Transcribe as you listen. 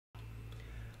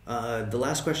The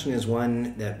last question is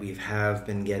one that we have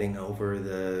been getting over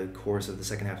the course of the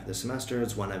second half of the semester.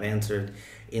 It's one I've answered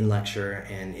in lecture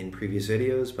and in previous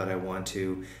videos, but I want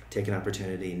to take an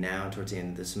opportunity now towards the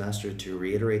end of the semester to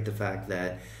reiterate the fact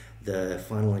that the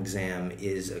final exam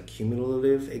is a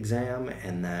cumulative exam,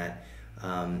 and that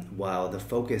while the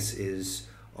focus is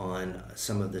on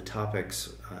some of the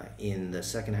topics in the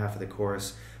second half of the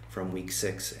course from week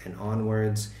 6 and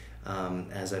onwards,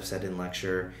 as I've said in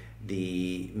lecture,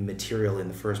 the material in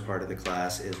the first part of the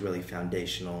class is really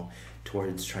foundational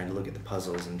towards trying to look at the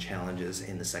puzzles and challenges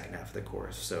in the second half of the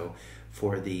course. So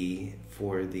for the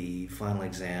final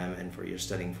exam and for your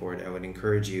studying for it, I would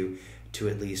encourage you to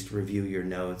at least review your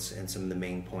notes and some of the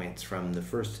main points from the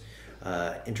first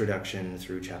introduction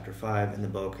through chapter 5 in the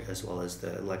book, as well as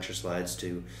the lecture slides,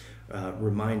 to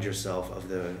remind yourself of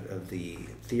the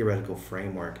theoretical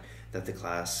framework that the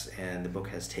class and the book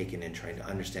has taken in trying to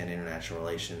understand international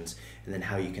relations, and then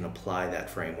how you can apply that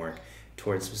framework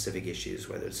towards specific issues,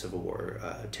 whether it's civil war,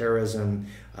 terrorism,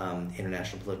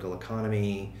 international political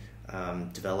economy,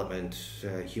 development,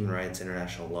 human rights,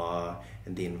 international law,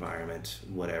 and the environment,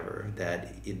 whatever.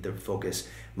 The focus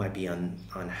might be on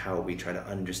how we try to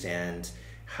understand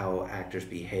how actors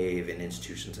behave and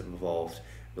institutions have evolved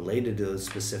related to those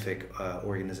specific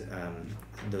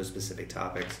those specific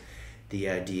topics. The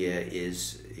idea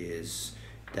is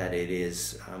that it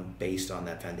is based on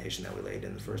that foundation that we laid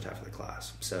in the first half of the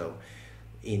class. So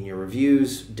in your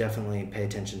reviews, definitely pay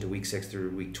attention to week 6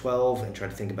 through week 12 and try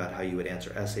to think about how you would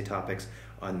answer essay topics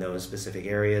on those specific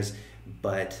areas.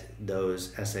 But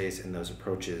those essays and those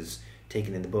approaches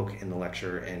taken in the book, in the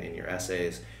lecture, and in your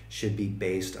essays should be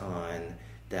based on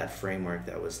that framework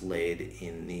that was laid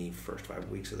in the first 5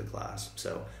 weeks of the class.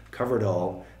 So cover it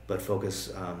all, but focus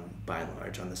by and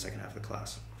large on the second half of the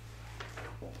class.